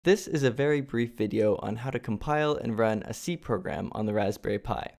This is a very brief video on how to compile and run a C program on the Raspberry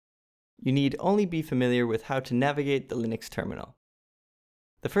Pi. You need only be familiar with how to navigate the Linux terminal.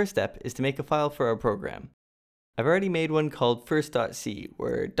 The first step is to make a file for our program. I've already made one called first.c,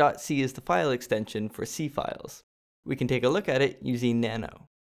 where .c is the file extension for C files. We can take a look at it using nano.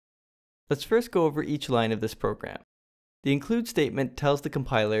 Let's first go over each line of this program. The include statement tells the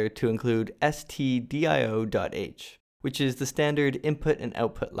compiler to include stdio.h, which is the standard input and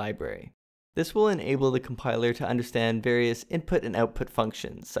output library. This will enable the compiler to understand various input and output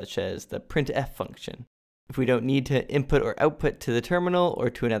functions, such as the printf function. If we don't need to input or output to the terminal or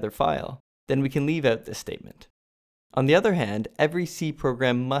to another file, then we can leave out this statement. On the other hand, every C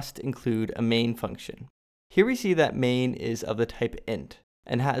program must include a main function. Here we see that main is of the type int,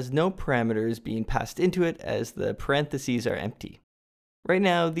 and has no parameters being passed into it as the parentheses are empty. Right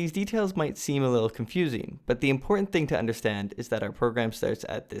now, these details might seem a little confusing, but the important thing to understand is that our program starts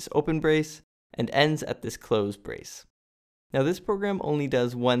at this open brace and ends at this close brace. Now this program only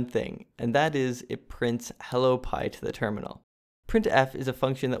does one thing, and that is it prints hello pi to the terminal. Printf is a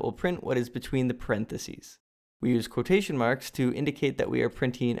function that will print what is between the parentheses. We use quotation marks to indicate that we are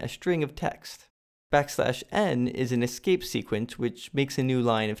printing a string of text. \n is an escape sequence which makes a new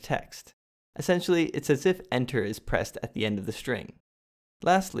line of text. Essentially, it's as if enter is pressed at the end of the string.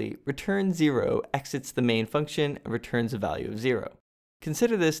 Lastly, return 0 exits the main function and returns a value of 0.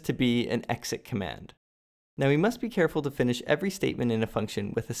 Consider this to be an exit command. Now we must be careful to finish every statement in a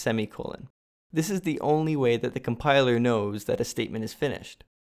function with a semicolon. This is the only way that the compiler knows that a statement is finished.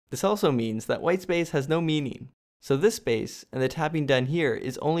 This also means that whitespace has no meaning, so this space and the tabbing done here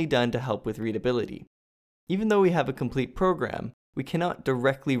is only done to help with readability. Even though we have a complete program, we cannot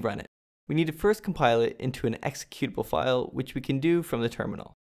directly run it. We need to first compile it into an executable file, which we can do from the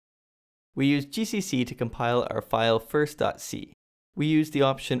terminal. We use gcc to compile our file first.c. We use the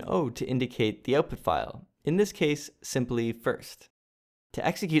option O to indicate the output file, in this case simply first. To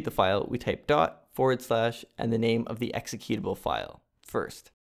execute the file, we type // and the name of the executable file,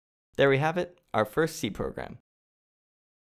 first. There we have it, our first C program.